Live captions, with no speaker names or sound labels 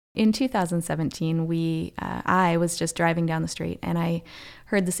In 2017, I was just driving down the street and I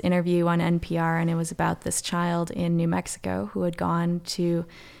heard this interview on NPR, and it was about this child in New Mexico who had gone to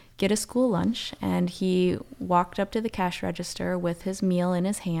get a school lunch, and he walked up to the cash register with his meal in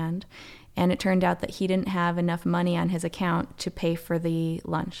his hand, and it turned out that he didn't have enough money on his account to pay for the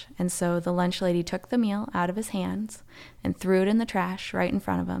lunch. And so the lunch lady took the meal out of his hands and threw it in the trash right in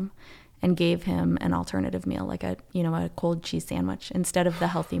front of him, and gave him an alternative meal, like a cold cheese sandwich, instead of the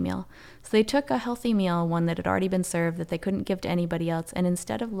healthy meal. So they took a healthy meal, one that had already been served, that they couldn't give to anybody else, and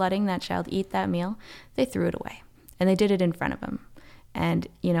instead of letting that child eat that meal, they threw it away. And they did it in front of him. And,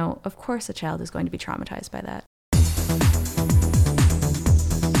 of course a child is going to be traumatized by that.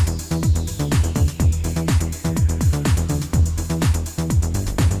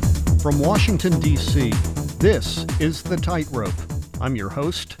 From Washington, D.C., this is The Tightrope. I'm your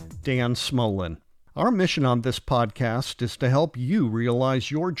host, Dan Smolin. Our mission on this podcast is to help you realize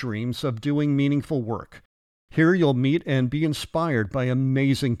your dreams of doing meaningful work. Here you'll meet and be inspired by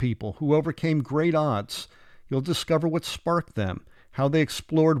amazing people who overcame great odds. You'll discover what sparked them, how they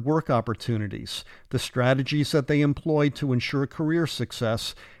explored work opportunities, the strategies that they employed to ensure career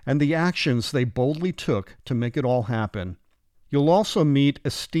success, and the actions they boldly took to make it all happen. You'll also meet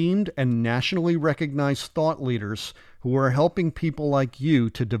esteemed and nationally recognized thought leaders who are helping people like you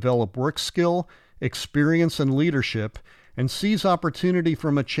to develop work skill, experience, and leadership, and seize opportunity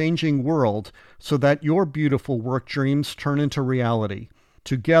from a changing world so that your beautiful work dreams turn into reality.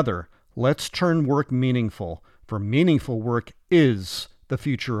 Together, let's turn work meaningful, for meaningful work is the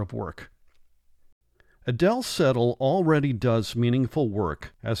future of work. Adele Settle already does meaningful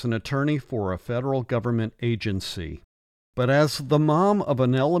work as an attorney for a federal government agency. But as the mom of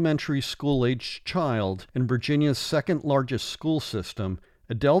an elementary school-aged child in Virginia's second-largest school system,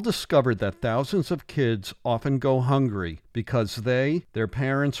 Adele discovered that thousands of kids often go hungry because they, their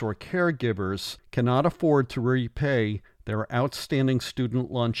parents, or caregivers cannot afford to repay their outstanding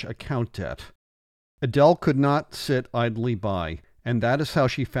student lunch account debt. Adele could not sit idly by, and that is how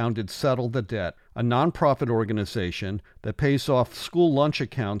she founded Settle the Debt, a nonprofit organization that pays off school lunch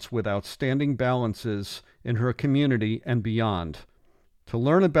accounts with outstanding balances in her community and beyond. To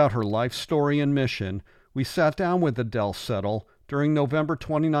learn about her life story and mission, we sat down with Adele Settle during November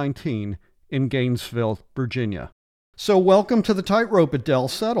 2019 in Gainesville, Virginia. So welcome to The Tightrope, Adele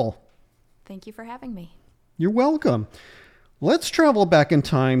Settle. Thank you for having me. You're welcome. Let's travel back in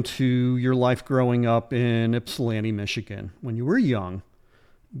time to your life growing up in Ypsilanti, Michigan, when you were young,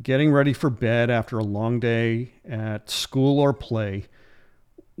 getting ready for bed after a long day at school or play.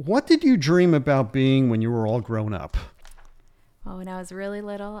 What did you dream about being when you were all grown up? Well, when I was really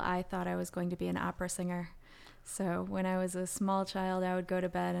little, I thought I was going to be an opera singer. So when I was a small child, I would go to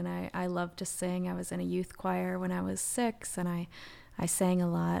bed and I loved to sing. I was in a youth choir when I was 6, and I sang a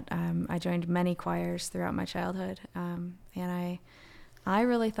lot. I joined many choirs throughout my childhood, and I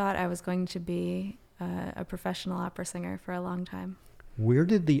really thought I was going to be a professional opera singer for a long time. Where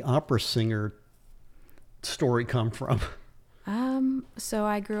did the opera singer story come from? So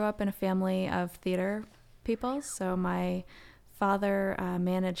I grew up in a family of theater people. So my father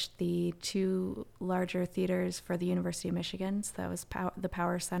managed the 2 larger theaters for the University of Michigan. So that was the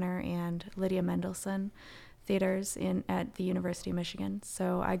Power Center and Lydia Mendelsohn theaters at the University of Michigan.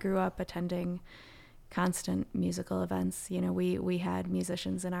 So I grew up attending constant musical events. We had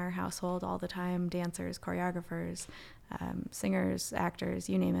musicians in our household all the time, dancers, choreographers, singers, actors,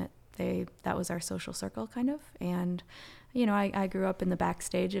 you name it. That was our social circle kind of. And I grew up in the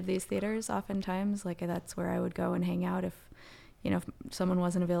backstage of these theaters oftentimes. Like that's where I would go and hang out. If someone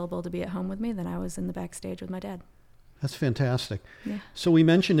wasn't available to be at home with me, then I was in the backstage with my dad. That's fantastic. Yeah. So we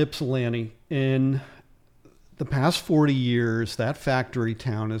mentioned Ypsilanti. In the past 40 years, that factory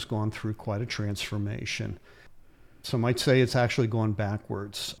town has gone through quite a transformation. Some might say it's actually gone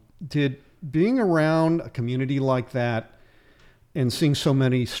backwards. Did being around a community like that and seeing so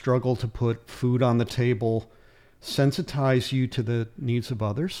many struggle to put food on the table sensitize you to the needs of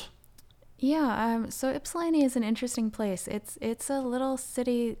others? Yeah, so Ypsilanti is an interesting place. It's a little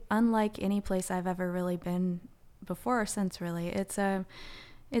city unlike any place I've ever really been before or since, really. It's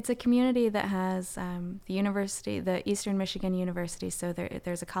a community that has the university, the Eastern Michigan University, so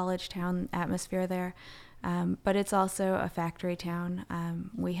there's a college town atmosphere there, but it's also a factory town.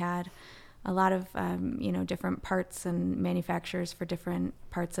 We had a lot of different parts and manufacturers for different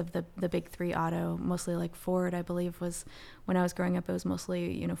parts of the big 3 auto, mostly like Ford, I believe, was when I was growing up. It was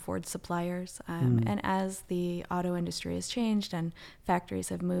mostly Ford suppliers. And as the auto industry has changed and factories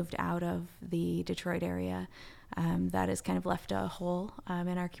have moved out of the Detroit area, that has kind of left a hole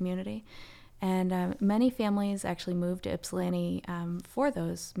in our community. And many families actually moved to Ypsilanti for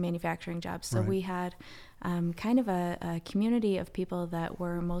those manufacturing jobs. So we had kind of a community of people that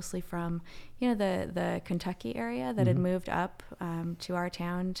were mostly from, the Kentucky area that had moved up to our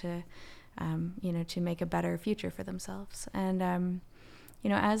town to, to make a better future for themselves. And,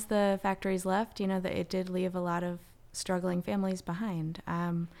 as the factories left, it did leave a lot of struggling families behind.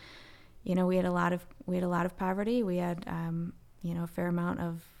 We had a lot of poverty. We had, a fair amount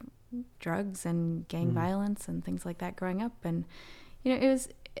of drugs and gang violence and things like that growing up. And,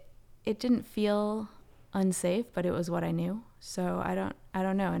 it didn't feel unsafe, but it was what I knew. So I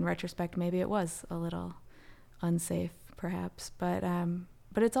don't know. In retrospect, maybe it was a little unsafe, perhaps. But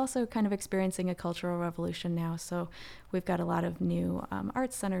it's also kind of experiencing a cultural revolution now. So we've got a lot of new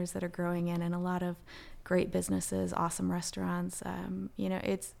arts centers that are growing in, and a lot of great businesses, awesome restaurants.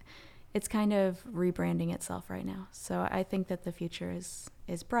 It's kind of rebranding itself right now. So I think that the future is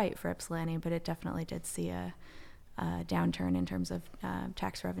bright for Ypsilanti, but it definitely did see a downturn in terms of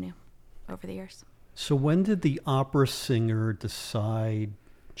tax revenue over the years. So when did the opera singer decide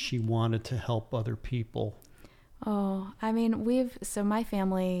she wanted to help other people? Oh, I mean, so my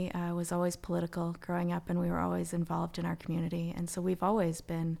family was always political growing up, and we were always involved in our community. And so we've always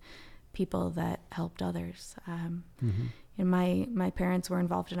been people that helped others. And my parents were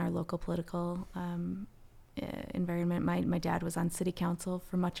involved in our local political environment. My dad was on city council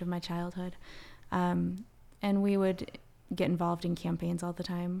for much of my childhood. And we would get involved in campaigns all the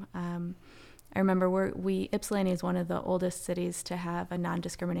time. I remember Ypsilanti is one of the oldest cities to have a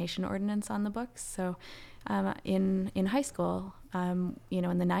non-discrimination ordinance on the books. So in high school, in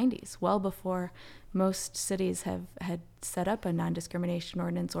the 90s, well before most cities had set up a non-discrimination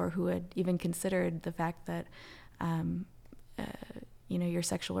ordinance, or who had even considered the fact that your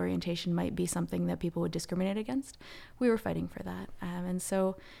sexual orientation might be something that people would discriminate against, we were fighting for that. And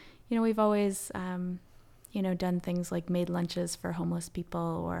so, we've always, done things like made lunches for homeless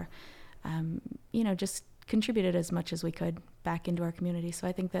people, or, just contributed as much as we could back into our community. So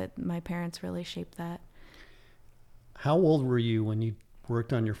I think that my parents really shaped that. How old were you when you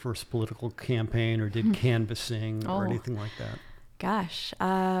worked on your first political campaign, or did canvassing or anything like that? Gosh,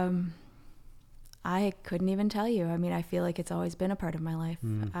 I couldn't even tell you. I mean, I feel like it's always been a part of my life.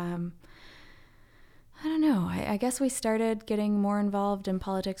 I don't know. I guess we started getting more involved in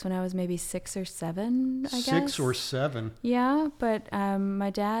politics when I was maybe 6 or 7, I guess. 6 or 7? Yeah, but my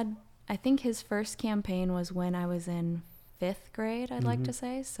dad, I think his first campaign was when I was in 5th grade, I'd like to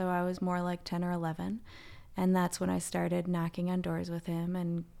say. So I was more like 10 or 11. And that's when I started knocking on doors with him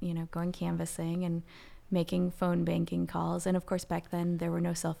and, going canvassing and making phone banking calls. And of course, back then there were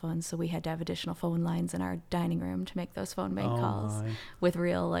no cell phones, so we had to have additional phone lines in our dining room to make those phone bank calls with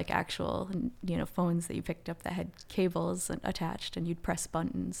real, actual, phones that you picked up that had cables attached, and you'd press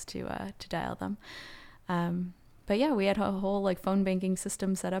buttons to dial them. But yeah, we had a whole phone banking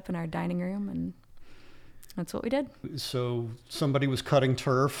system set up in our dining room, and that's what we did. So somebody was cutting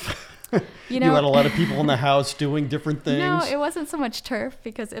turf. You had a lot of people in the house doing different things. No, it wasn't so much turf,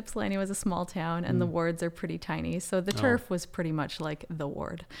 because Ypsilanti was a small town and the wards are pretty tiny. So the turf was pretty much like the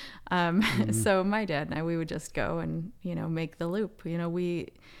ward. So my dad and we would just go and, make the loop.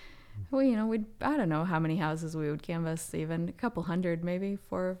 We'd, I don't know how many houses we would canvass, even a couple hundred, maybe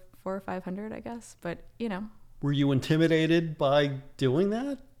 400 or 500, I guess. But, Were you intimidated by doing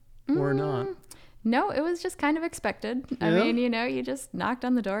that or not? No, it was just kind of expected. Yeah. I mean, you just knocked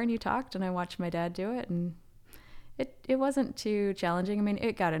on the door and you talked, and I watched my dad do it, and it wasn't too challenging. I mean,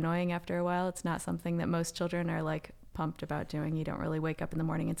 it got annoying after a while. It's not something that most children are pumped about doing. You don't really wake up in the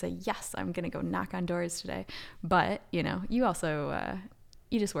morning and say, yes, I'm going to go knock on doors today. But, you also,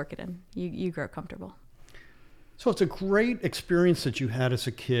 you just work it in. You grow comfortable. So it's a great experience that you had as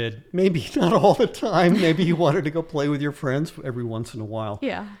a kid. Maybe not all the time. Maybe you wanted to go play with your friends every once in a while.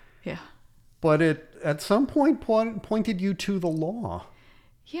 Yeah. But it at some point pointed you to the law.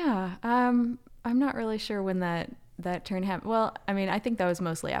 Yeah. I'm not really sure when that turn happened. Well, I mean, I think that was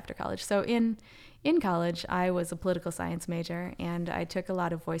mostly after college. So in college, I was a political science major, and I took a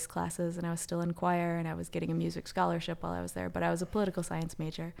lot of voice classes, and I was still in choir, and I was getting a music scholarship while I was there. But I was a political science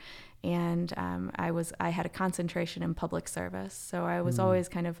major, and I had a concentration in public service. So I was always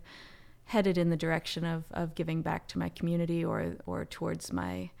kind of headed in the direction of giving back to my community, or towards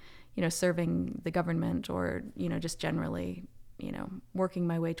my, serving the government, or, just generally, working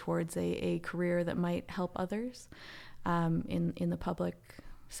my way towards a career that might help others in the public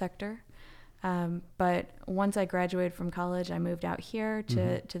sector. But once I graduated from college, I moved out here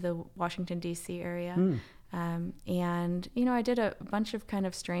to the Washington, D.C. area. And, I did a bunch of kind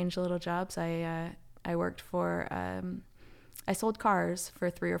of strange little jobs. I worked for I sold cars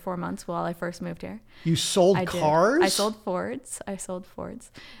for 3 or 4 months while I first moved here. You sold cars? I sold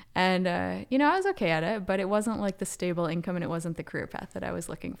Fords. And, I was okay at it, but it wasn't like the stable income and it wasn't the career path that I was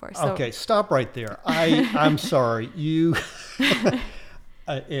looking for. So, okay, stop right there. I'm sorry. You,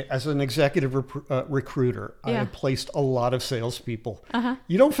 as an executive recruiter, I have placed a lot of salespeople.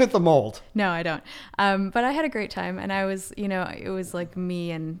 You don't fit the mold. No, I don't. But I had a great time. And I was, it was like me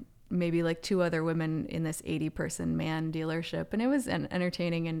and maybe like 2 other women in this 80-person man dealership. And it was an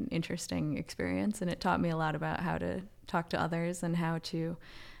entertaining and interesting experience. And it taught me a lot about how to talk to others and how to,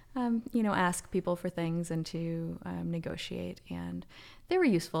 ask people for things and to negotiate. And they were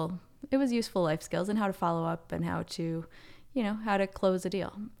useful. It was useful life skills and how to follow up and how to, how to close a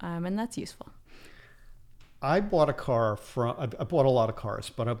deal. And that's useful. I bought a lot of cars,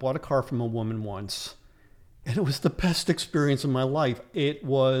 but I bought a car from a woman once. And it was the best experience of my life. It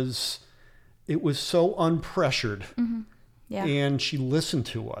was so unpressured. Mm-hmm. Yeah. And she listened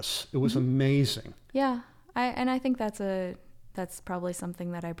to us. It was amazing. Yeah. I think that's probably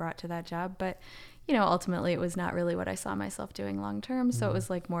something that I brought to that job. But, ultimately it was not really what I saw myself doing long term. So it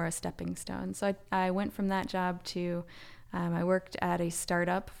was like more a stepping stone. So I went from that job to, I worked at a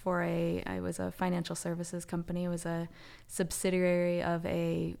startup I was a financial services company. It was a subsidiary of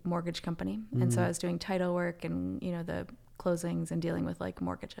a mortgage company. And so I was doing title work and, the closings and dealing with like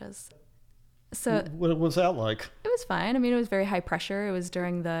mortgages. So what was that like? It was fine. I mean, it was very high pressure. It was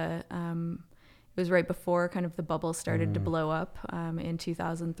during it was right before kind of the bubble started to blow up in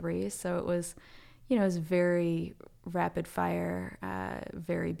 2003. So it was, it was very rapid fire,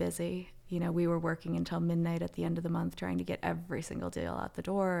 very busy. We were working until midnight at the end of the month trying to get every single deal out the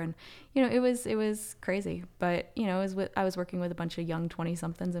door. And, it was crazy. But, I was working with a bunch of young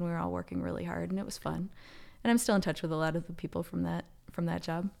 20-somethings and we were all working really hard and it was fun. And I'm still in touch with a lot of the people from that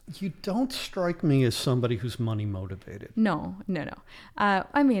job. You don't strike me as somebody who's money motivated. No.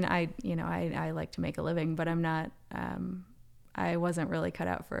 I mean, I like to make a living, but I'm not, I wasn't really cut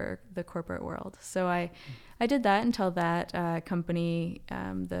out for the corporate world. So I did that until that company,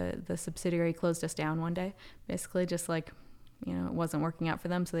 the subsidiary closed us down one day, basically just like, it wasn't working out for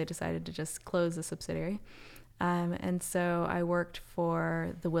them. So they decided to just close the subsidiary. And so I worked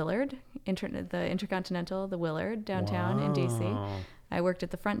for the Willard, the Intercontinental, the Willard downtown in DC. I worked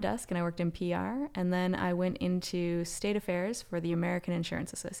at the front desk and I worked in PR. And then I went into state affairs for the American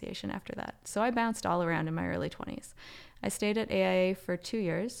Insurance Association after that. So I bounced all around in my early 20s. I stayed at AIA for 2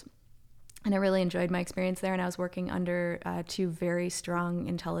 years and I really enjoyed my experience there. And I was working under 2 very strong,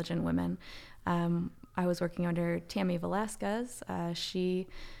 intelligent women. I was working under Tammy Velasquez. She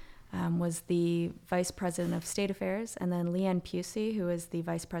was the vice president of state affairs, and then Leanne Pusey, who was the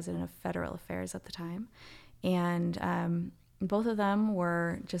vice president of federal affairs at the time. And both of them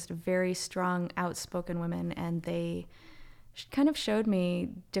were just very strong, outspoken women, and they kind of showed me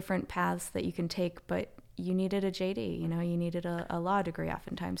different paths that you can take, but you needed a JD, you needed a law degree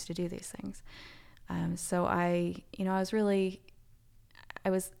oftentimes to do these things. So I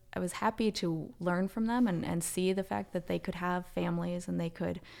was happy to learn from them and see the fact that they could have families and they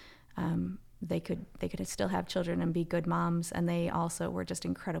could still have children and be good moms, and they also were just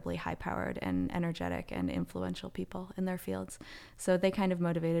incredibly high-powered and energetic and influential people in their fields. So they kind of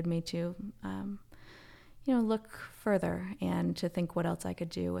motivated me to, look further and to think what else I could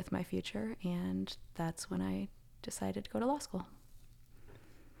do with my future, and that's when I decided to go to law school.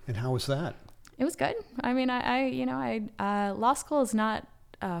 And how was that? It was good. I mean, law school is not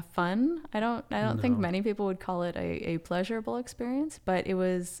fun. I don't think many people would call it a pleasurable experience, but it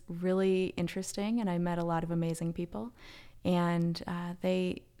was really interesting, and I met a lot of amazing people. And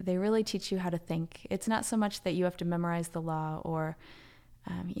they really teach you how to think. It's not so much that you have to memorize the law or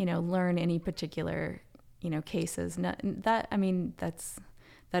learn any particular cases. That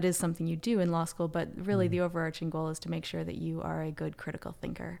is something you do in law school, but really the overarching goal is to make sure that you are a good critical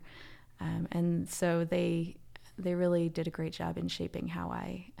thinker. And so they really did a great job in shaping how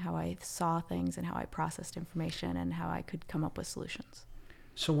I saw things and how I processed information and how I could come up with solutions.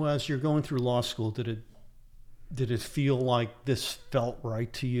 So as you're going through law school, did it feel like this felt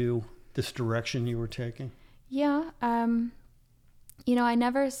right to you, this direction you were taking? Yeah. I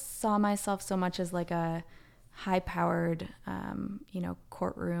never saw myself so much as like a high-powered,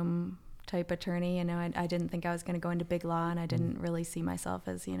 courtroom type attorney. I didn't think I was going to go into big law, and I didn't really see myself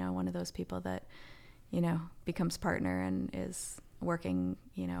as, one of those people that becomes partner and is working,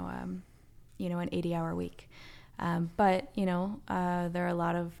 an 80-hour week. But there are a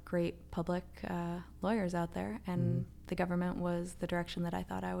lot of great public lawyers out there, and the government was the direction that I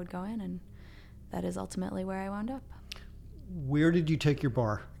thought I would go in, and that is ultimately where I wound up. Where did you take your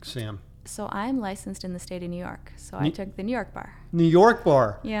bar exam? So I'm licensed in the state of New York. So I took the New York bar. New York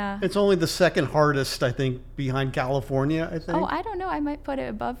bar. Yeah. It's only the second hardest, I think, behind California, I think. Oh, I don't know. I might put it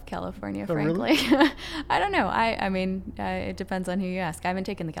above California, Oh, frankly. really? I don't know. I mean, it depends on who you ask. I haven't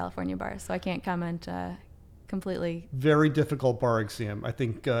taken the California bar, so I can't comment completely. Very difficult bar exam. I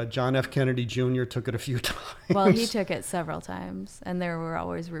think John F. Kennedy Jr. took it a few times. Well, he took it several times, and there were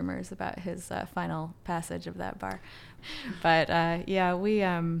always rumors about his final passage of that bar. But yeah, we...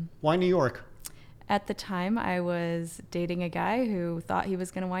 Why New York? At the time, I was dating a guy who thought he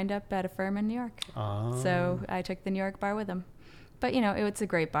was going to wind up at a firm in New York. Oh. So I took the New York bar with him. But, you know, it's a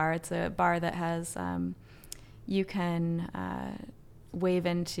great bar. It's a bar that has, you can wave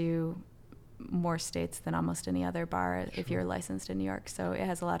into more states than almost any other bar if you're licensed in New York. So it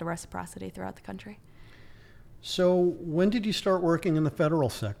has a lot of reciprocity throughout the country. So when did you start working in the federal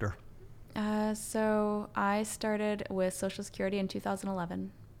sector? So I started with Social Security in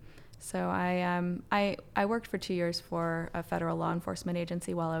 2011. So I worked for 2 years for a federal law enforcement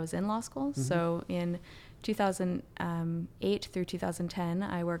agency while I was in law school. Mm-hmm. So in 2008 through 2010,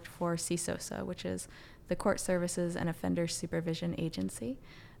 I worked for CSOSA, which is the Court Services and Offender Supervision Agency.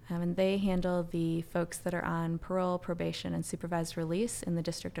 And they handle the folks that are on parole, probation, and supervised release in the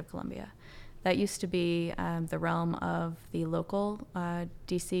District of Columbia. That used to be the realm of the local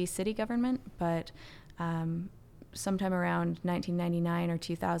D.C. city government, but sometime around 1999 or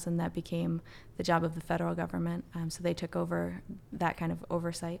 2000, that became the job of the federal government. So they took over that kind of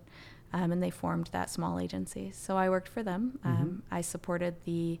oversight, and they formed that small agency. So I worked for them. Mm-hmm. I supported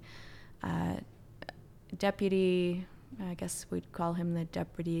the deputy, I guess we'd call him the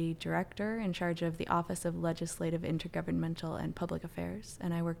deputy director in charge of the Office of Legislative, Intergovernmental, and Public Affairs.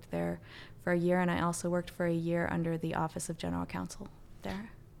 And I worked there for a year, and I also worked for a year under the Office of General Counsel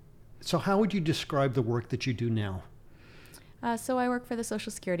there. So how would you describe the work that you do now? So I work for the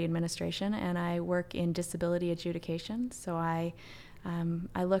Social Security Administration, and I work in disability adjudication. So I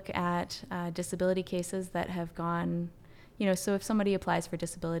look at disability cases that have gone, so if somebody applies for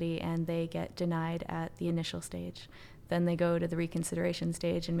disability and they get denied at the initial stage, then they go to the reconsideration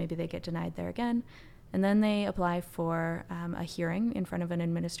stage and maybe they get denied there again. And then they apply for a hearing in front of an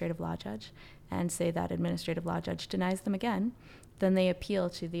administrative law judge, and say that administrative law judge denies them again. Then they appeal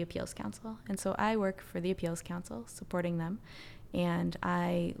to the Appeals Council. And so I work for the Appeals Council, supporting them. And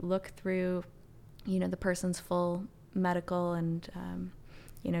I look through, the person's full medical and,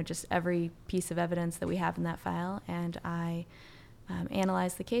 just every piece of evidence that we have in that file. And I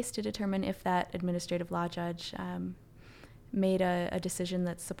analyze the case to determine if that administrative law judge made a decision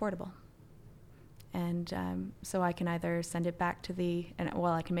that's supportable. And so I can either send it back to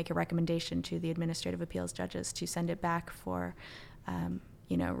I can make a recommendation to the administrative appeals judges to send it back for,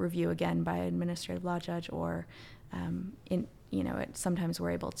 review again by an administrative law judge, or, sometimes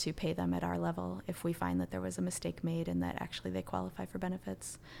we're able to pay them at our level if we find that there was a mistake made and that actually they qualify for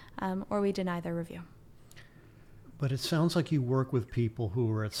benefits, or we deny their review. But it sounds like you work with people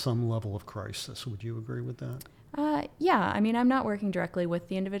who are at some level of crisis. Would you agree with that? Yeah, I mean, I'm not working directly with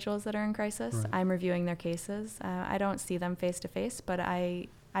the individuals that are in crisis. Right. I'm reviewing their cases. I don't see them face to face, but I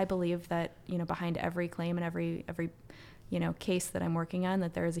believe that, behind every claim and every case that I'm working on,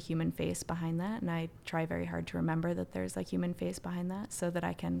 that there is a human face behind that. And I try very hard to remember that there's a human face behind that, so that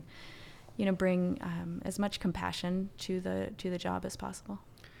I can, bring as much compassion to the job as possible.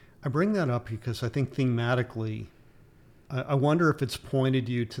 I bring that up because I think thematically, I wonder if it's pointed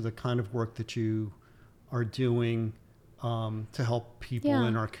you to the kind of work that you are doing to help people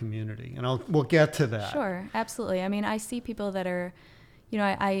in our community. And we'll get to that. Sure, absolutely. I mean, I see people that are,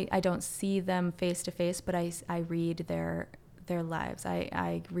 I don't see them face to face, but I read their lives.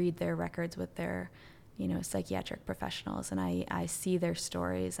 I read their records with their, psychiatric professionals, and I see their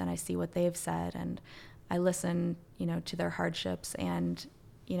stories, and I see what they've said, and I listen, to their hardships, and,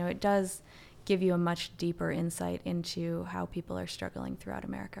 it does give you a much deeper insight into how people are struggling throughout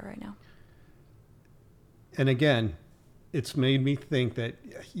America right now. And again, it's made me think that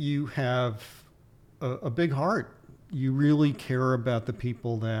you have a big heart. You really care about the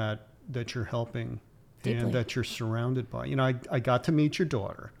people that you're helping. Deeply. And that you're surrounded by. I got to meet your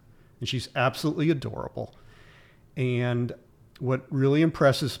daughter, and she's absolutely adorable. And what really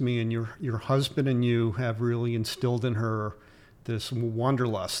impresses me, and your husband and you have really instilled in her this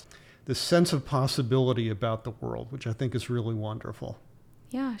wanderlust, this sense of possibility about the world, which I think is really wonderful.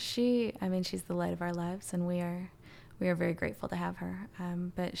 Yeah, she's the light of our lives, and we are very grateful to have her.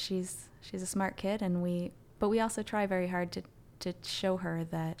 But she's a smart kid, but we also try very hard to show her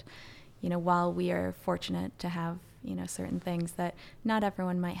that, while we are fortunate to have, certain things, that not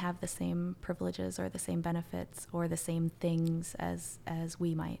everyone might have the same privileges or the same benefits or the same things as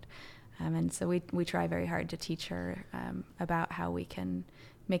we might. And so we try very hard to teach her about how we can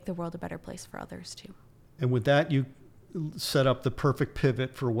make the world a better place for others too. And with that, you set up the perfect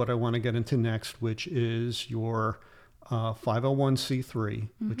pivot for what I want to get into next, which is your 501c3,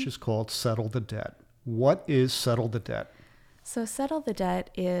 which is called Settle the Debt. What is Settle the Debt? So Settle the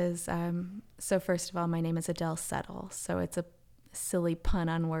Debt is, so first of all, my name is Adele Settle. So it's a silly pun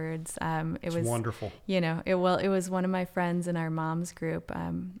on words. It's wonderful. It was one of my friends in our mom's group.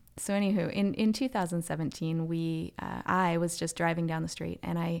 So anywho, in 2017, I was just driving down the street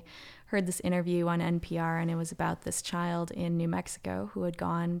and I heard this interview on NPR, and it was about this child in New Mexico who had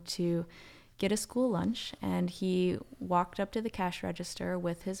gone to get a school lunch, and he walked up to the cash register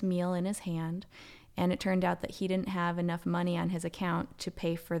with his meal in his hand, and it turned out that he didn't have enough money on his account to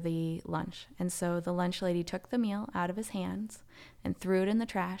pay for the lunch. And so the lunch lady took the meal out of his hands and threw it in the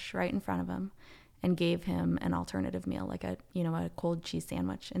trash right in front of him and gave him an alternative meal, like a cold cheese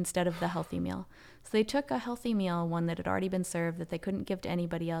sandwich instead of the healthy meal. So they took a healthy meal, one that had already been served that they couldn't give to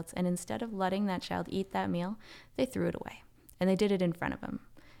anybody else, and instead of letting that child eat that meal, they threw it away. And they did it in front of him.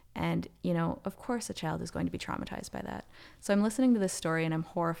 And, of course a child is going to be traumatized by that. So I'm listening to this story and I'm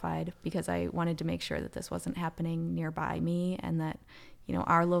horrified because I wanted to make sure that this wasn't happening nearby me and that,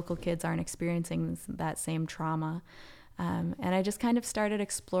 our local kids aren't experiencing that same trauma. And I just kind of started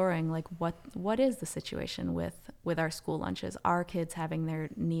exploring, like, what is the situation with our school lunches? Are kids having their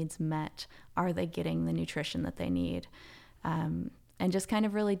needs met? Are they getting the nutrition that they need? And just kind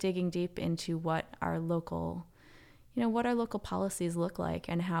of really digging deep into what our local policies look like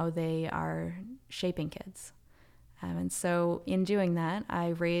and how they are shaping kids. And so in doing that, I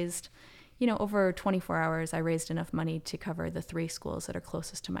raised, over 24 hours, I raised enough money to cover the 3 schools that are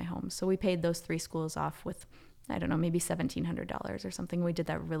closest to my home. So we paid those 3 schools off with, I don't know, maybe $1,700 or something. We did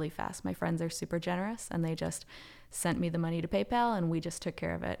that really fast. My friends are super generous, and they just sent me the money to PayPal, and we just took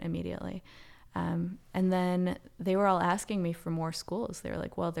care of it immediately. And then they were all asking me for more schools. They were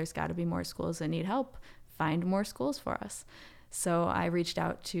like, well, there's got to be more schools that need help. Find more schools for us. So I reached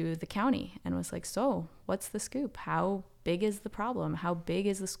out to the county and was like, so what's the scoop? How big is the problem? How big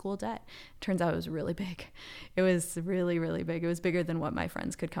is the school debt? Turns out it was really big. It was really, really big. It was bigger than what my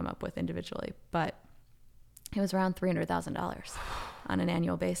friends could come up with individually, but it was around $300,000 on an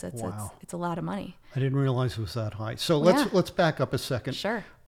annual basis. Wow. It's a lot of money. I didn't realize it was that high. So let's back up a second. Sure.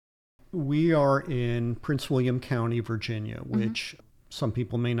 We are in Prince William County, Virginia, which some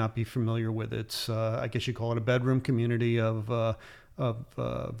people may not be familiar with. It's, I guess you call it a bedroom community of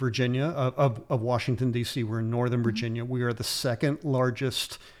Virginia, of Washington, D.C. We're in Northern Virginia. We are the second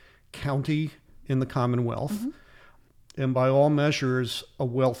largest county in the Commonwealth. And by all measures, a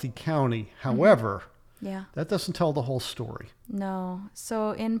wealthy county. However, that doesn't tell the whole story. No.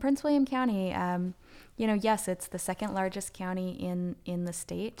 So in Prince William County, yes, it's the second largest county in the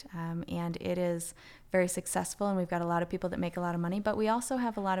state, and it is very successful, and we've got a lot of people that make a lot of money, but we also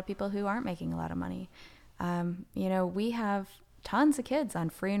have a lot of people who aren't making a lot of money. We have tons of kids on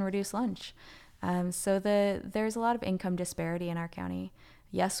free and reduced lunch. So there's a lot of income disparity in our county.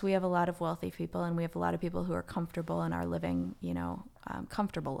 Yes, we have a lot of wealthy people, and we have a lot of people who are comfortable and are living,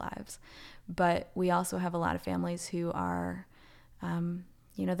 comfortable lives. But we also have a lot of families who are,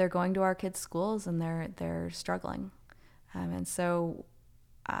 they're going to our kids' schools and they're struggling. And so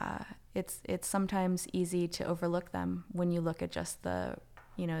it's sometimes easy to overlook them when you look at just the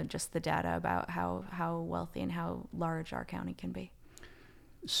data about how wealthy and how large our county can be.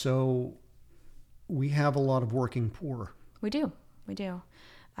 So we have a lot of working poor. We do.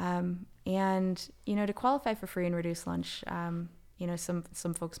 And, to qualify for free and reduced lunch,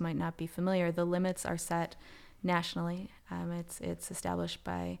 some folks might not be familiar. The limits are set nationally. It's established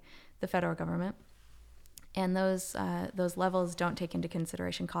by the federal government. And those levels don't take into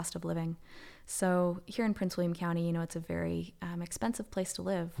consideration cost of living. So here in Prince William County, it's a very expensive place to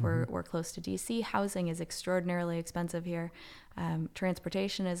live. We're close to D.C. Housing is extraordinarily expensive here.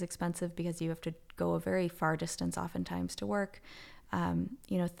 Transportation is expensive because you have to go a very far distance oftentimes to work.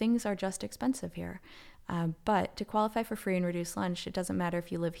 Things are just expensive here. But to qualify for free and reduced lunch, it doesn't matter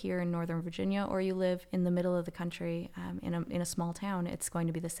if you live here in Northern Virginia or you live in the middle of the country in a small town, it's going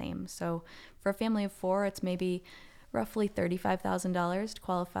to be the same. So for a family of 4, it's maybe roughly $35,000 to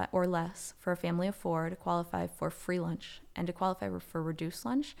qualify, or less, for a family of 4 to qualify for free lunch. And to qualify for reduced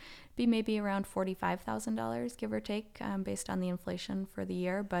lunch, it'd be maybe around $45,000, give or take, based on the inflation for the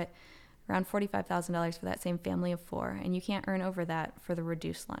year. But around $45,000 for that same family of 4, and you can't earn over that for the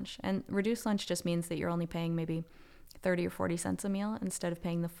reduced lunch. And reduced lunch just means that you're only paying maybe 30 or 40 cents a meal instead of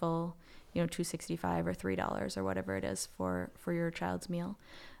paying the full, $2.65 or $3 or whatever it is for your child's meal.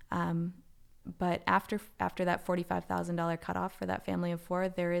 But after that $45,000 cutoff for that family of 4,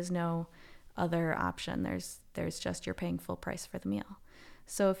 there is no other option. There's just you're paying full price for the meal.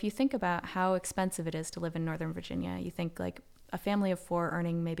 So if you think about how expensive it is to live in Northern Virginia, you think like a family of 4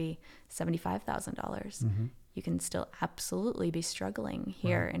 earning maybe $75,000. You can still absolutely be struggling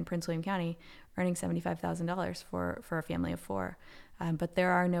here in Prince William County, earning $75,000 for a family of 4. But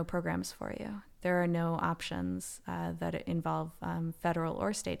there are no programs for you. There are no options that involve federal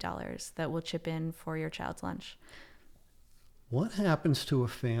or state dollars that will chip in for your child's lunch. What happens to a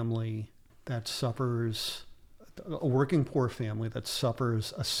family that suffers, a working poor family that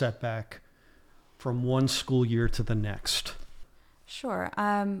suffers a setback from one school year to the next? Sure.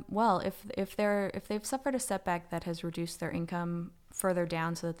 Well, if they've suffered a setback that has reduced their income further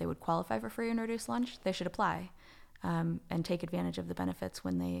down so that they would qualify for free and reduced lunch, they should apply and take advantage of the benefits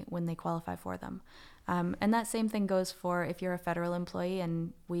when they qualify for them. And that same thing goes for if you're a federal employee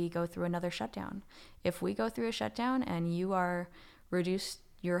and we go through another shutdown. If we go through a shutdown and you are reduced,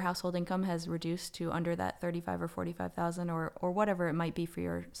 your household income has reduced to under that 35 or 45,000 or whatever it might be for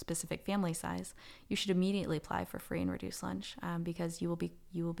your specific family size, you should immediately apply for free and reduced lunch because you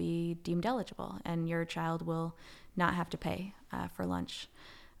will be deemed eligible and your child will not have to pay for lunch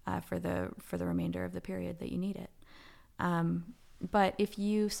for the remainder of the period that you need it. But if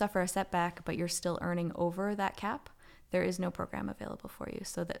you suffer a setback but you're still earning over that cap, there is no program available for you.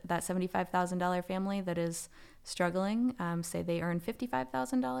 So that $75,000 family that is struggling, say they earn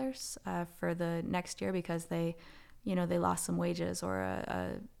 $55,000 for the next year because they lost some wages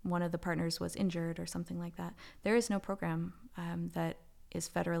or one of the partners was injured or something like that. There is no program that is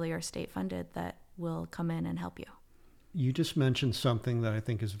federally or state funded that will come in and help you. You just mentioned something that I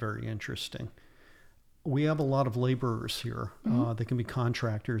think is very interesting. We have a lot of laborers here. They can be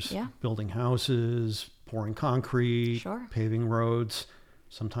contractors, building houses, pouring concrete, paving roads.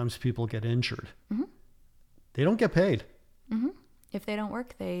 Sometimes people get injured. They don't get paid. If they don't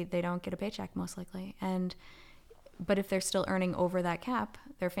work, they don't get a paycheck most likely. But if they're still earning over that cap,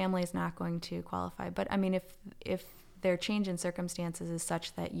 their family is not going to qualify. But I mean, if their change in circumstances is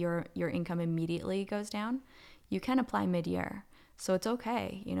such that your income immediately goes down, you can apply mid-year. So it's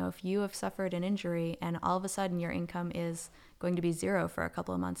okay. If you have suffered an injury and all of a sudden your income is going to be 0 for a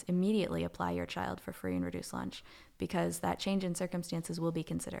couple of months, immediately apply your child for free and reduced lunch because that change in circumstances will be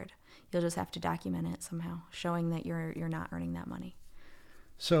considered. You'll just have to document it somehow, showing that you're not earning that money.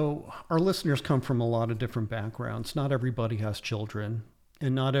 So our listeners come from a lot of different backgrounds. Not everybody has children,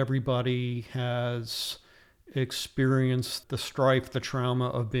 and not everybody has experienced the strife, the trauma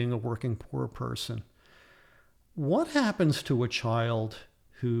of being a working poor person. What happens to a child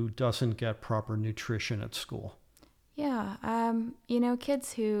who doesn't get proper nutrition at school? Yeah,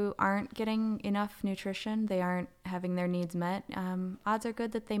 kids who aren't getting enough nutrition, they aren't having their needs met, odds are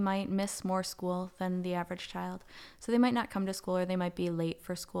good that they might miss more school than the average child. So they might not come to school or they might be late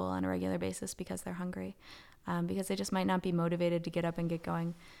for school on a regular basis because they're hungry, because they just might not be motivated to get up and get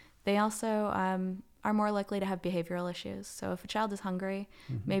going. They also are more likely to have behavioral issues. So if a child is hungry,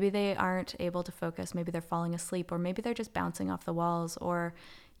 maybe they aren't able to focus, maybe they're falling asleep, or maybe they're just bouncing off the walls, or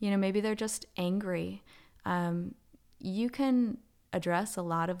maybe they're just angry. You can address a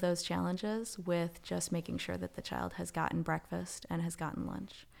lot of those challenges with just making sure that the child has gotten breakfast and has gotten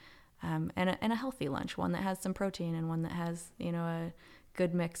lunch, and a healthy lunch, one that has some protein and one that has a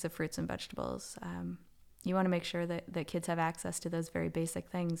good mix of fruits and vegetables. You want to make sure that kids have access to those very basic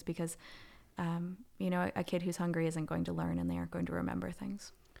things because a kid who's hungry isn't going to learn and they aren't going to remember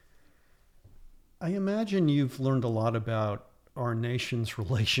things. I imagine you've learned a lot about our nation's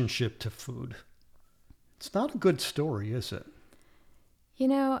relationship to food. It's not a good story, is it? In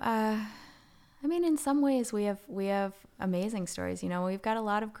some ways we have amazing stories. We've got a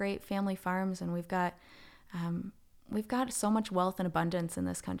lot of great family farms and we've got so much wealth and abundance in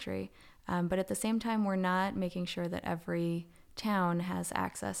this country. But at the same time, we're not making sure that every town has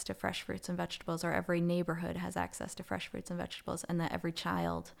access to fresh fruits and vegetables, or every neighborhood has access to fresh fruits and vegetables, and that every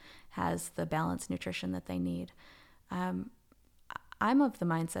child has the balanced nutrition that they need. I'm of the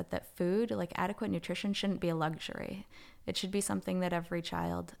mindset that food, like adequate nutrition, shouldn't be a luxury. It should be something that every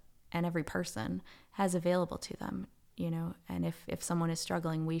child and every person has available to them, and if someone is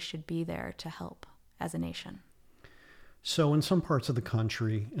struggling, we should be there to help as a nation. So in some parts of the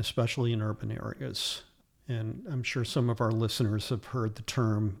country, especially in urban areas, and I'm sure some of our listeners have heard the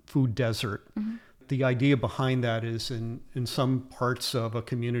term food desert. The idea behind that is in some parts of a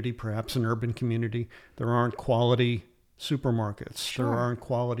community, perhaps an urban community, there aren't quality supermarkets. There aren't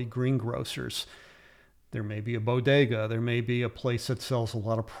quality greengrocers. There may be a bodega. There may be a place that sells a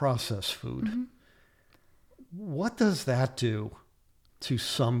lot of processed food. What does that do to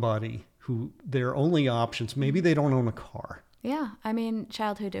somebody who their only options, maybe they don't own a car. Yeah, I mean,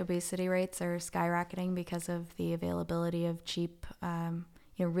 childhood obesity rates are skyrocketing because of the availability of cheap,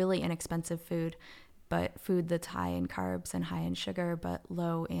 really inexpensive food, but food that's high in carbs and high in sugar, but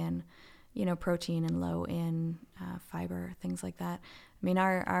low in, protein and low in fiber, things like that. I mean,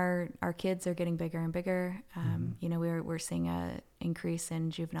 our kids are getting bigger and bigger. We're seeing a increase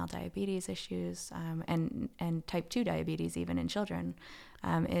in juvenile diabetes issues and type 2 diabetes even in children,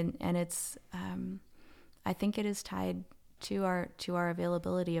 and it's I think it is tied to our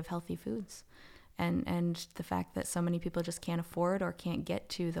availability of healthy foods, and the fact that so many people just can't afford or can't get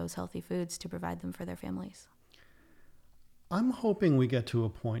to those healthy foods to provide them for their families. I'm hoping we get to a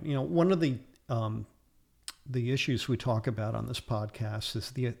point. One of the issues we talk about on this podcast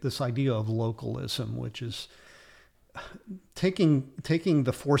is this idea of localism, which is taking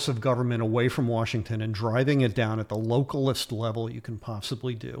the force of government away from Washington and driving it down at the localist level you can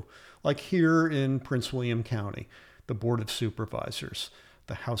possibly do. Like here in Prince William County, the Board of Supervisors,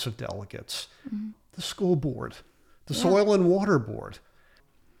 the House of Delegates, the school board, the Soil and Water Board.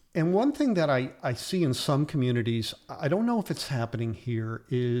 And one thing that I see in some communities, I don't know if it's happening here,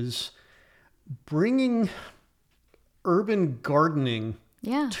 is bringing urban gardening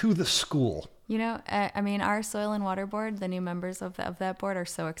to the school. Our Soil and Water Board, the new members of that board are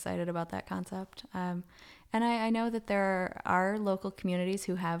so excited about that concept. And I know that there are local communities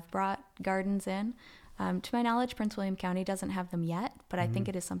who have brought gardens in. To my knowledge, Prince William County doesn't have them yet, but I think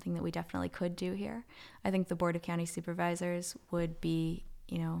it is something that we definitely could do here. I think the Board of County Supervisors would be,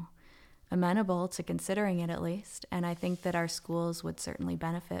 amenable to considering it at least. And I think that our schools would certainly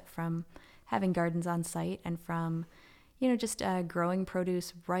benefit from having gardens on site and from, just growing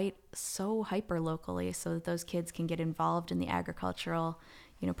produce right so hyper locally so that those kids can get involved in the agricultural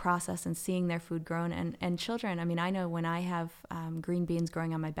process and seeing their food grown. And children, I know when I have green beans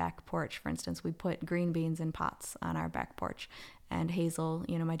growing on my back porch, for instance, we put green beans in pots on our back porch, and Hazel,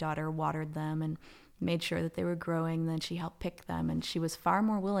 my daughter, watered them and made sure that they were growing. Then she helped pick them, and she was far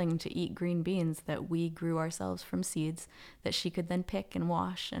more willing to eat green beans that we grew ourselves from seeds that she could then pick and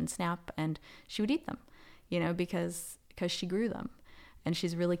wash and snap, and she would eat them, because she grew them. And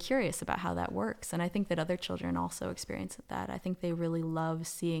she's really curious about how that works. And I think that other children also experience that. I think they really love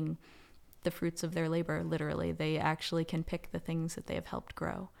seeing the fruits of their labor, literally. They actually can pick the things that they have helped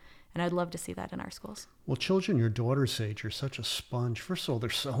grow. And I'd love to see that in our schools. Well, children your daughter's age are such a sponge. First of all, they're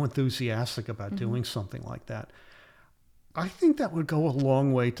so enthusiastic about doing something like that. I think that would go a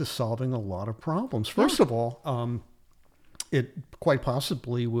long way to solving a lot of problems. First of all, it quite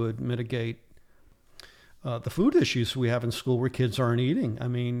possibly would mitigate the food issues we have in school where kids aren't eating.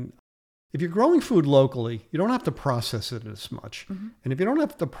 If you're growing food locally, you don't have to process it as much. And if you don't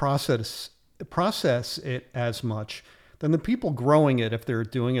have to process it as much, then the people growing it, if they're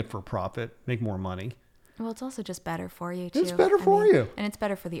doing it for profit, make more money. Well, it's also just better for you, too. It's better for you. And it's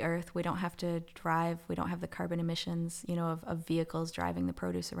better for the earth. We don't have to drive. We don't have the carbon emissions, of vehicles driving the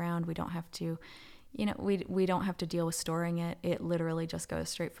produce around. We don't have to, we don't have to deal with storing it. It literally just goes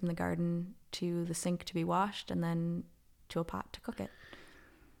straight from the garden to the sink to be washed and then to a pot to cook it.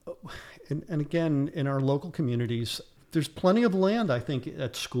 And again, in our local communities, there's plenty of land, I think,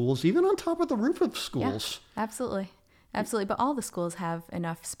 at schools, even on top of the roof of schools. Yeah, absolutely. Absolutely. But all the schools have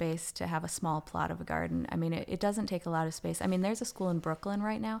enough space to have a small plot of a garden. It doesn't take a lot of space. There's a school in Brooklyn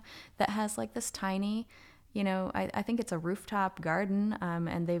right now that has like this tiny, I think it's a rooftop garden,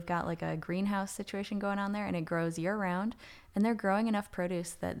 and they've got like a greenhouse situation going on there, and it grows year round, and they're growing enough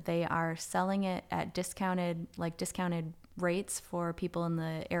produce that they are selling it at discounted rates for people in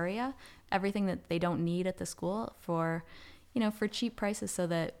the area, everything that they don't need at the school for cheap prices, so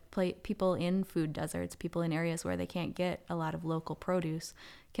that people in food deserts, people in areas where they can't get a lot of local produce,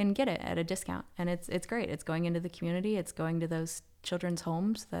 can get it at a discount. And it's great. It's going into the community. It's going to those children's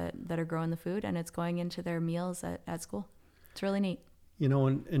homes that are growing the food, and it's going into their meals at school. It's really neat.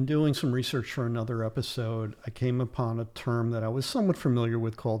 In doing some research for another episode, I came upon a term that I was somewhat familiar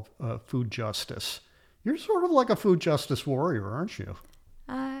with called food justice. You're sort of like a food justice warrior, aren't you?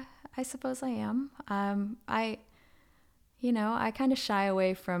 I suppose I am. I kind of shy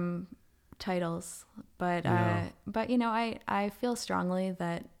away from titles, but I feel strongly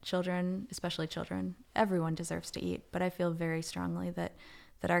that children, especially children, everyone deserves to eat. But I feel very strongly that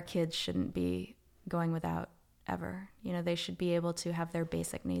our kids shouldn't be going without ever. They should be able to have their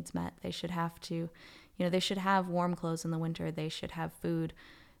basic needs met. They should they should have warm clothes in the winter. They should have food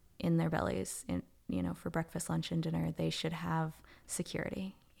in their bellies, for breakfast, lunch, and dinner. They should have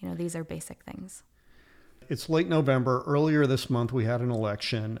security. These are basic things. It's late November. Earlier this month, we had an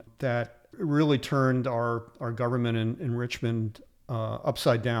election that really turned our government in Richmond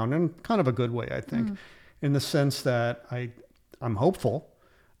upside down in kind of a good way, I think, in the sense that I'm hopeful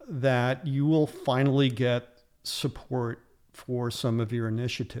that you will finally get support for some of your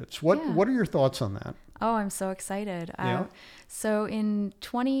initiatives. What are your thoughts on that? Oh, I'm so excited. Yeah. So in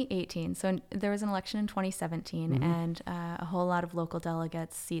 2018, there was an election in 2017, and a whole lot of local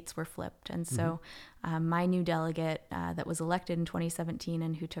delegates' seats were flipped. And so my new delegate that was elected in 2017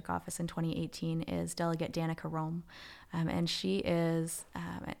 and who took office in 2018 is Delegate Danica Rome. And she is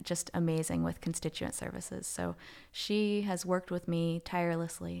just amazing with constituent services. So she has worked with me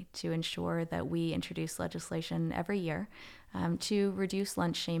tirelessly to ensure that we introduce legislation every year to reduce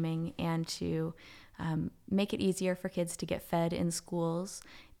lunch shaming and to make it easier for kids to get fed in schools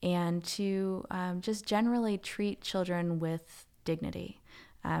and to just generally treat children with dignity.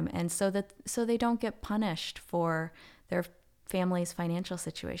 And so they don't get punished for their families' financial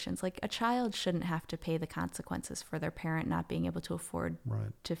situations. Like, a child shouldn't have to pay the consequences for their parent not being able to afford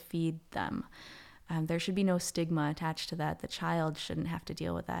to feed them. There should be no stigma attached to that. The child shouldn't have to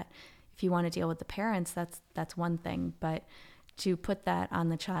deal with that. If you want to deal with the parents, that's one thing, but to put that on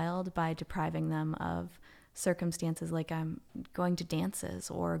the child by depriving them of circumstances like going to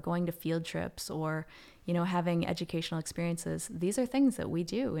dances or going to field trips or, having educational experiences. These are things that we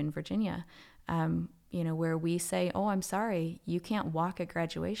do in Virginia, where we say, oh, I'm sorry, you can't walk at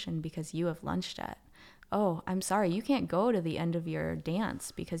graduation because you have lunch debt. Oh, I'm sorry, you can't go to the end of your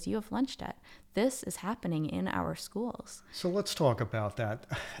dance because you have lunch debt. This is happening in our schools. So let's talk about that.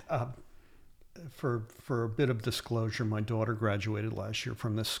 For a bit of disclosure, my daughter graduated last year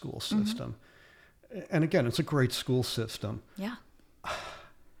from this school system. And again, it's a great school system. Yeah.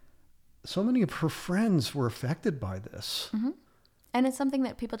 So many of her friends were affected by this. And it's something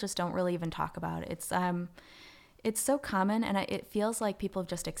that people just don't really even talk about. It's so common, and it feels like people have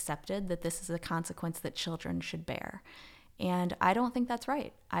just accepted that this is a consequence that children should bear. And I don't think that's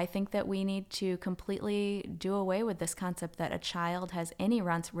right. I think that we need to completely do away with this concept that a child has any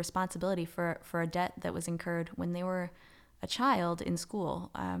responsibility for a debt that was incurred when they were a child in school.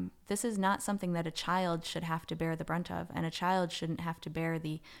 This is not something that a child should have to bear the brunt of, and a child shouldn't have to bear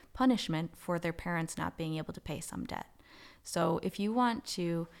the punishment for their parents not being able to pay some debt. So if you want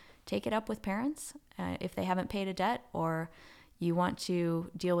to take it up with parents, if they haven't paid a debt, or you want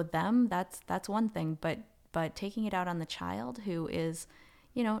to deal with them, that's one thing. But taking it out on the child who is,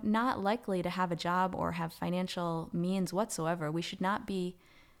 not likely to have a job or have financial means whatsoever, we should not be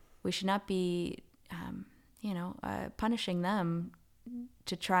punishing them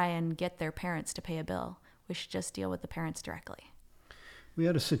to try and get their parents to pay a bill. We should just deal with the parents directly. We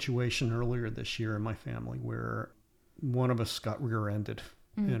had a situation earlier this year in my family where one of us got rear-ended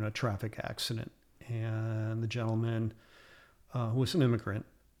in a traffic accident, and the gentleman who was an immigrant,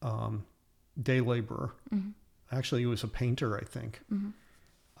 day laborer, actually he was a painter, I think.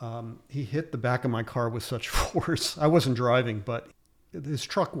 He hit the back of my car with such force. I wasn't driving, but his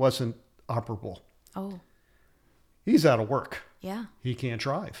truck wasn't operable. Oh. He's out of work. Yeah. He can't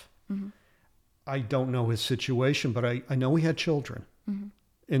drive. I don't know his situation, but I know he had children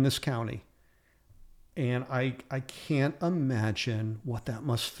in this county. And I can't imagine what that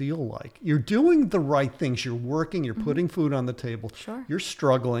must feel like. You're doing the right things. You're working. You're putting food on the table. Sure. You're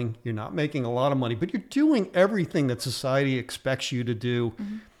struggling. You're not making a lot of money, but you're doing everything that society expects you to do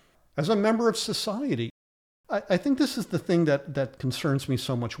as a member of society. I think this is the thing that concerns me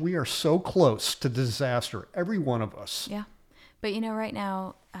so much. We are so close to disaster, every one of us. Yeah. But, right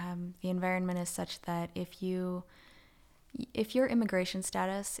now, the environment is such that if your immigration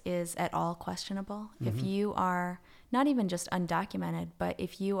status is at all questionable, if you are not even just undocumented, but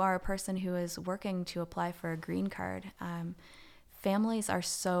if you are a person who is working to apply for a green card, families are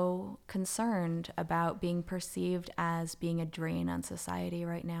so concerned about being perceived as being a drain on society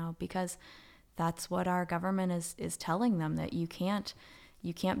right now, because that's what our government is telling them, that you can't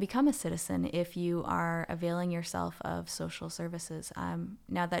become a citizen if you are availing yourself of social services.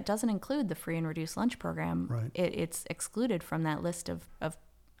 Now, that doesn't include the free and reduced lunch program. Right. It's excluded from that list of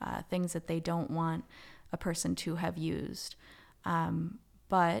things that they don't want a person to have used.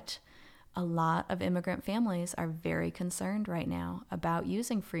 But a lot of immigrant families are very concerned right now about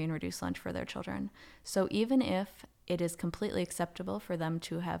using free and reduced lunch for their children. So even if it is completely acceptable for them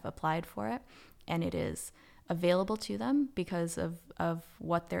to have applied for it, and it is available to them because of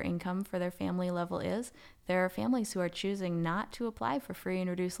what their income for their family level is, there are families who are choosing not to apply for free and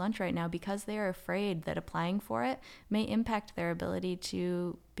reduced lunch right now because they are afraid that applying for it may impact their ability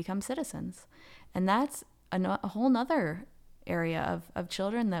to become citizens. And that's a whole nother area of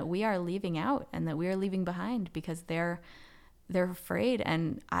children that we are leaving out and that we are leaving behind because they're afraid.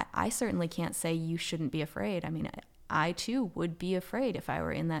 And I certainly can't say you shouldn't be afraid. I mean, I too would be afraid if I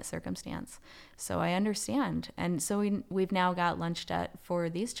were in that circumstance. So I understand. And so we've now got lunch debt for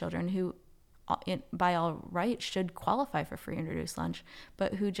these children who, by all right, should qualify for free and reduced lunch,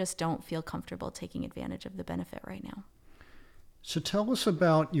 but who just don't feel comfortable taking advantage of the benefit right now. So tell us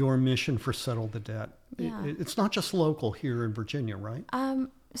about your mission for Settle the Debt. Yeah. It's not just local here in Virginia, right?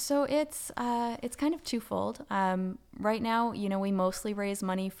 So it's kind of twofold. Right now, we mostly raise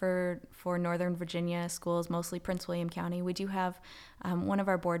money for Northern Virginia schools, mostly Prince William County. We do have one of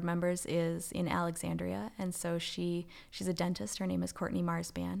our board members is in Alexandria, and so she's a dentist. Her name is Courtney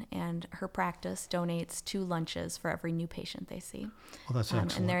Marsban, and her practice donates 2 lunches for every new patient they see. Oh, that's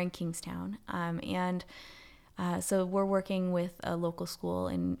excellent. And they're in Kingstown. So we're working with a local school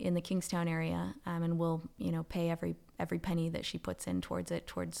in the Kingstown area, and we'll pay every penny that she puts in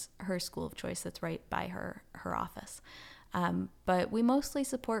towards her school of choice that's right by her office. But we mostly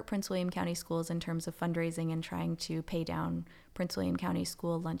support Prince William County schools in terms of fundraising and trying to pay down Prince William County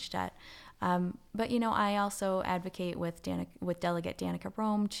school lunch debt. But I also advocate with Delegate Danica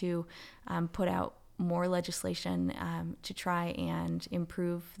Rome to put out more legislation to try and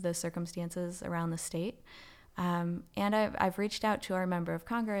improve the circumstances around the state. And I've reached out to our member of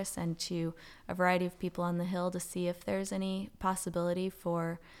Congress and to a variety of people on the Hill to see if there's any possibility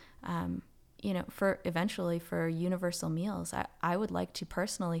for eventually for universal meals. I would like to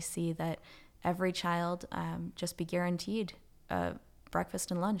personally see that every child just be guaranteed breakfast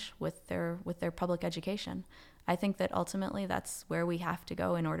and lunch with their public education. I think that ultimately that's where we have to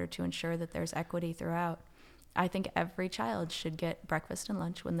go in order to ensure that there's equity throughout. I think every child should get breakfast and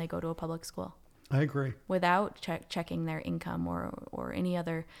lunch when they go to a public school. I agree. Without checking their income or any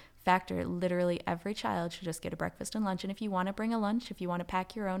other factor. Literally every child should just get a breakfast and lunch. And if you want to bring a lunch, if you want to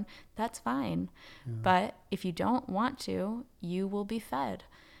pack your own, that's fine. Yeah. But if you don't want to, you will be fed.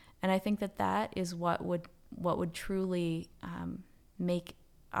 And I think that is what would truly make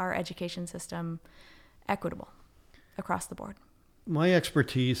our education system equitable across the board. My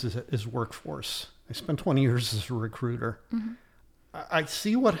expertise is workforce. I spent 20 years as a recruiter. Mm-hmm. I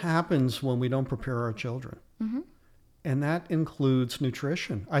see what happens when we don't prepare our children. Mm-hmm. And that includes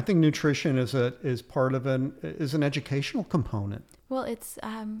nutrition. I think nutrition is part of an educational component. Well, it's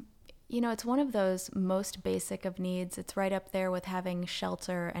it's one of those most basic of needs. It's right up there with having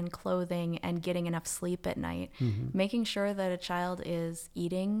shelter and clothing and getting enough sleep at night. Mm-hmm. Making sure that a child is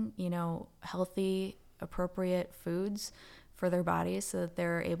eating, healthy, appropriate foods for their bodies so that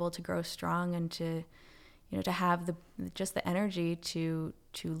they're able to grow strong and to have the energy to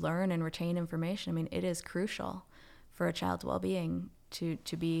learn and retain information. I mean, it is crucial for a child's well-being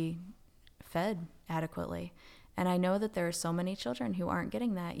to be fed adequately. And I know that there are so many children who aren't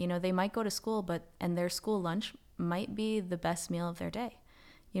getting that. They might go to school, and their school lunch might be the best meal of their day.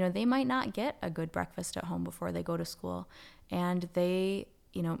 They might not get a good breakfast at home before they go to school. And they,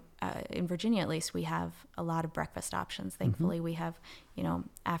 in Virginia at least, we have a lot of breakfast options. Thankfully, mm-hmm. we have,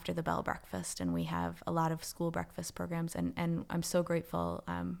 after the bell breakfast, and we have a lot of school breakfast programs. And I'm so grateful.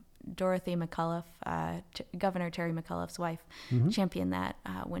 Dorothy McAuliffe, Governor Terry McAuliffe's wife, mm-hmm. championed that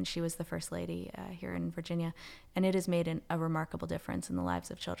when she was the first lady here in Virginia, and it has made a remarkable difference in the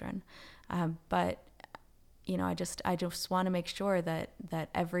lives of children. But I just want to make sure that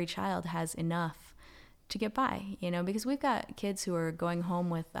every child has enough to get by, because we've got kids who are going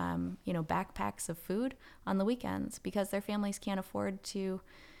home with backpacks of food on the weekends because their families can't afford to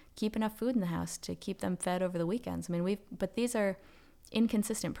keep enough food in the house to keep them fed over the weekends. I mean, but these are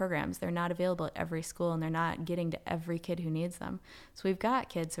inconsistent programs. They're not available at every school, and they're not getting to every kid who needs them. So we've got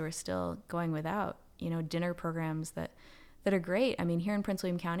kids who are still going without, dinner programs that are great. I mean, here in Prince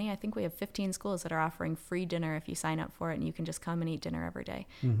William County, I think we have 15 schools that are offering free dinner if you sign up for it, and you can just come and eat dinner every day.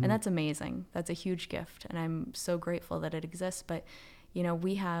 Mm-hmm. And that's amazing. That's a huge gift, and I'm so grateful that it exists. But,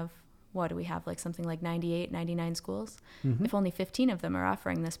 we have, what do we have, like something like 98, 99 schools? Mm-hmm. If only 15 of them are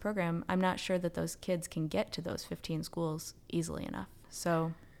offering this program, I'm not sure that those kids can get to those 15 schools easily enough.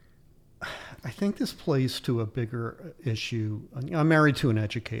 So I think this plays to a bigger issue. I'm married to an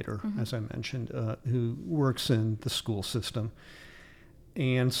educator, mm-hmm. as I mentioned, who works in the school system.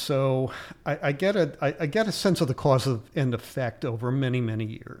 And so I get a sense of the cause and effect over many, many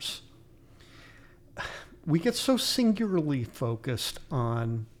years. We get so singularly focused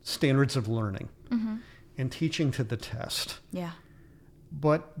on standards of learning mm-hmm. and teaching to the test. Yeah.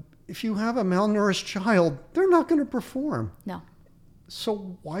 But if you have a malnourished child, they're not going to perform. No.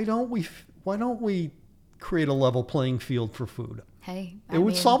 So why don't we create a level playing field for food? Hey, It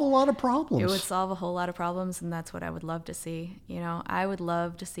would solve a lot of problems. It would solve a whole lot of problems, and that's what I would love to see. I would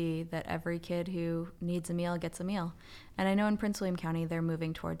love to see that every kid who needs a meal gets a meal. And I know in Prince William County they're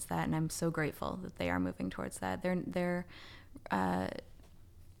moving towards that, and I'm so grateful that they are moving towards that. They're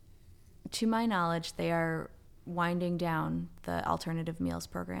to my knowledge, they are winding down the alternative meals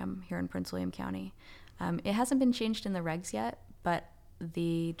program here in Prince William County. It hasn't been changed in the regs yet, but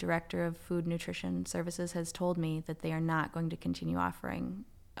the director of Food Nutrition Services has told me that they are not going to continue offering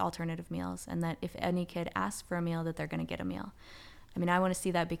alternative meals, and that if any kid asks for a meal, that they're going to get a meal. I mean, I want to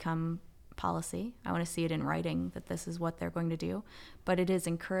see that become policy. I want to see it in writing that this is what they're going to do. But it is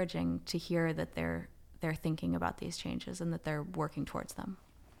encouraging to hear that they're thinking about these changes and that they're working towards them.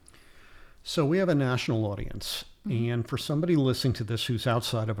 So we have a national audience. And for somebody listening to this who's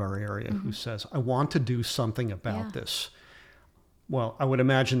outside of our area, who says, I want to do something about this. Well, I would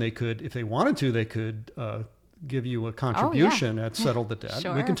imagine they could, if they wanted to, they could give you a contribution at Settle the Debt.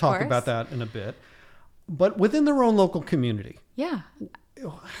 Sure, we can talk about that in a bit. But within their own local community,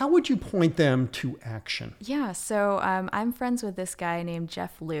 how would you point them to action? Yeah, so I'm friends with this guy named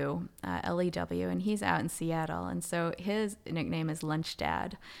Jeff Liu, L-E-W, and he's out in Seattle. And so his nickname is Lunch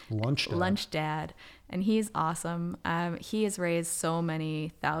Dad. Lunch Dad. And he's awesome. He has raised so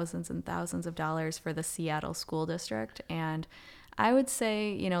many thousands and thousands of dollars for the Seattle School District. And I would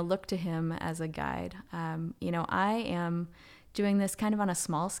say, look to him as a guide. I am doing this kind of on a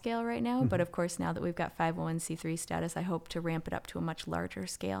small scale right now, but of course now that we've got 501c3 status, I hope to ramp it up to a much larger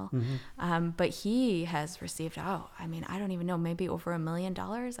scale. But he has received, I don't even know, maybe over $1 million,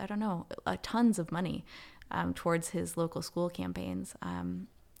 I don't know, tons of money towards his local school campaigns. And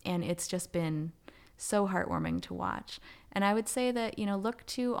it's just been so heartwarming to watch. And I would say that, look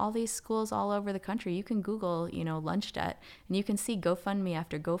to all these schools all over the country. You can Google, lunch debt, and you can see GoFundMe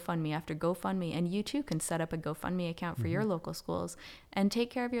after GoFundMe after GoFundMe. And you too can set up a GoFundMe account for your local schools and take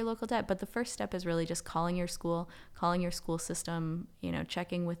care of your local debt. But the first step is really just calling your school system,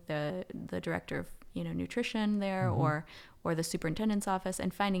 checking with the director of, nutrition there or the superintendent's office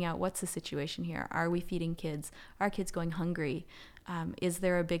and finding out what's the situation here. Are we feeding kids? Are kids going hungry? Is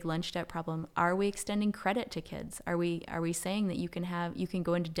there a big lunch debt problem? Are we extending credit to kids? Are we saying that you can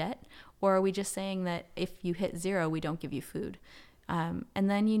go into debt? Or are we just saying that if you hit 0, we don't give you food? And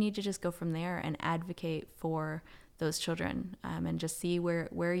then you need to just go from there and advocate for those children and just see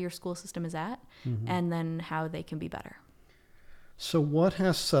where your school system is at and then how they can be better. So what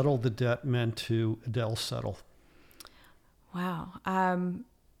has Settle the Debt meant to Adele Settle? Wow.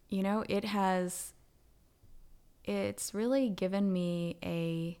 It's really given me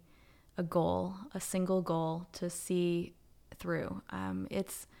a goal, a single goal to see through.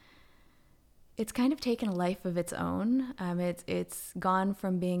 It's kind of taken a life of its own. It's gone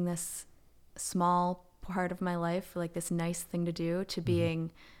from being this small part of my life, like this nice thing to do, to being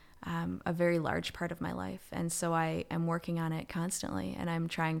a very large part of my life. And so I am working on it constantly, and I'm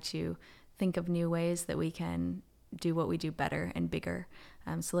trying to think of new ways that we can do what we do better and bigger.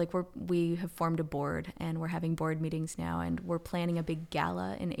 So we have formed a board, and we're having board meetings now, and we're planning a big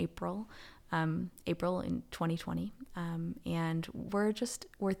gala in April in 2020. And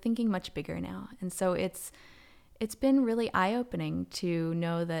we're thinking much bigger now. And so it's been really eye-opening to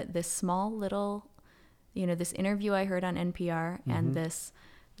know that this small little, this interview I heard on NPR and this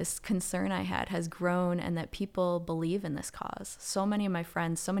concern I had has grown, and that people believe in this cause. So many of my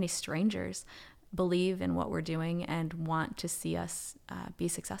friends, so many strangers believe in what we're doing and want to see us be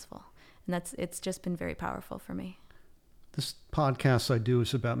successful. And it's just been very powerful for me. This podcast I do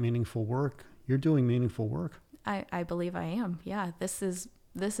is about meaningful work. You're doing meaningful work. I believe I am. Yeah, this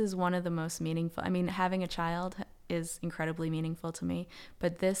is one of the most meaningful. I mean, having a child is incredibly meaningful to me,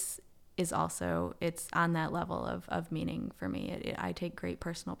 but this is also, it's on that level of meaning for me. I take great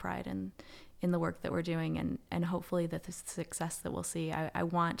personal pride in the work that we're doing, and hopefully that the success that we'll see. I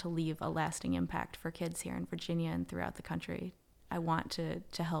want to leave a lasting impact for kids here in Virginia and throughout the country. I want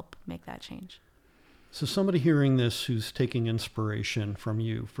to help make that change. So somebody hearing this who's taking inspiration from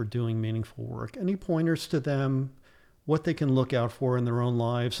you for doing meaningful work, any pointers to them, what they can look out for in their own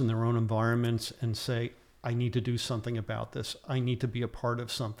lives and their own environments and say, I need to do something about this. I need to be a part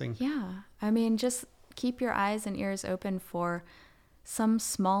of something. Yeah. I mean, just keep your eyes and ears open for some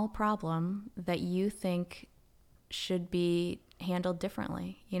small problem that you think should be handled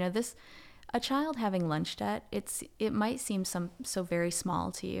differently. A child having lunch debt, it might seem so very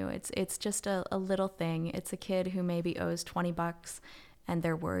small to you. It's just a little thing. It's a kid who maybe owes $20 and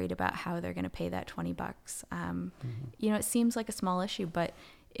they're worried about how they're going to pay that $20. It seems like a small issue, but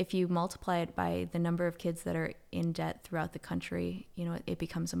if you multiply it by the number of kids that are in debt throughout the country, it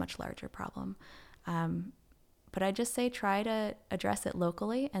becomes a much larger problem. But I just say try to address it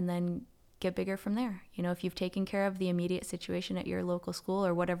locally and then get bigger from there. You know, if you've taken care of the immediate situation at your local school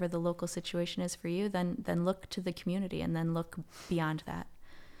or whatever the local situation is for you, then look to the community and then look beyond that.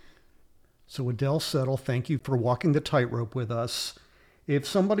 So Adele Settle, thank you for walking the tightrope with us. If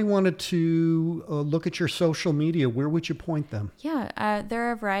somebody wanted to look at your social media, where would you point them? Yeah, there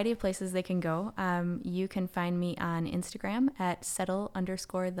are a variety of places they can go. You can find me on Instagram at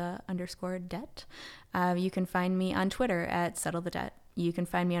settle_the_debt. You can find me on Twitter at SettleTheDebt. You can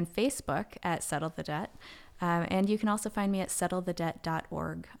find me on Facebook at SettleTheDebt. And you can also find me at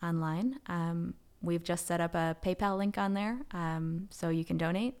settlethedebt.org online. We've just set up a PayPal link on there, so you can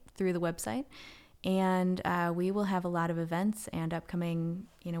donate through the website. And we will have a lot of events and upcoming,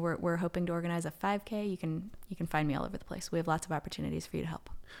 you know, we're hoping to organize a 5K. You can find me all over the place. We have lots of opportunities for you to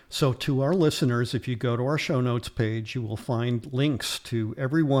help. So to our listeners, if you go to our show notes page, you will find links to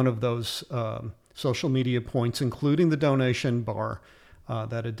every one of those social media points, including the donation bar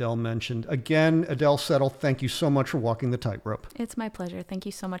that Adele mentioned. Again, Adele Settle, thank you so much for walking the tightrope. It's my pleasure. Thank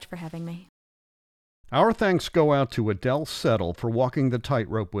you so much for having me. Our thanks go out to Adele Settle for walking the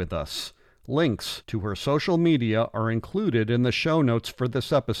tightrope with us. Links to her social media are included in the show notes for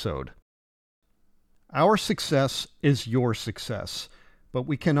this episode. Our success is your success, but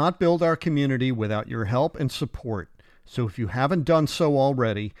we cannot build our community without your help and support. So if you haven't done so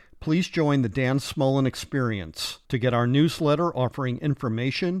already, please join the Dan Smollen Experience to get our newsletter offering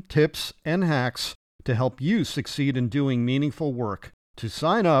information, tips, and hacks to help you succeed in doing meaningful work. To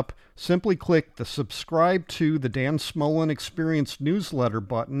sign up, simply click the Subscribe to the Dan Smollen Experience newsletter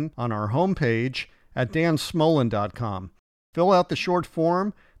button on our homepage at dansmollen.com. Fill out the short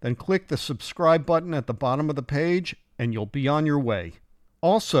form, then click the subscribe button at the bottom of the page, and you'll be on your way.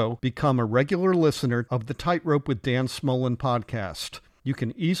 Also, become a regular listener of the Tightrope with Dan Smollen podcast. You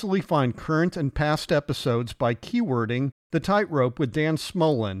can easily find current and past episodes by keywording The Tightrope with Dan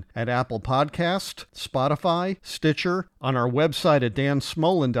Smollen at Apple Podcast, Spotify, Stitcher, on our website at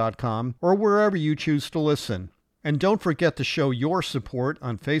dansmollen.com, or wherever you choose to listen. And don't forget to show your support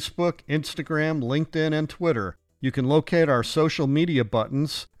on Facebook, Instagram, LinkedIn, and Twitter. You can locate our social media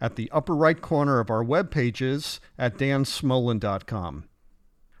buttons at the upper right corner of our web pages at dansmollen.com.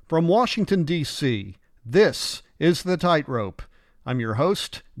 From Washington, D.C., this is The Tightrope. I'm your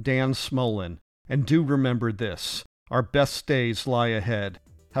host, Dan Smollen, and do remember this: our best days lie ahead.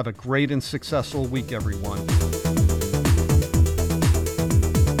 Have a great and successful week, everyone.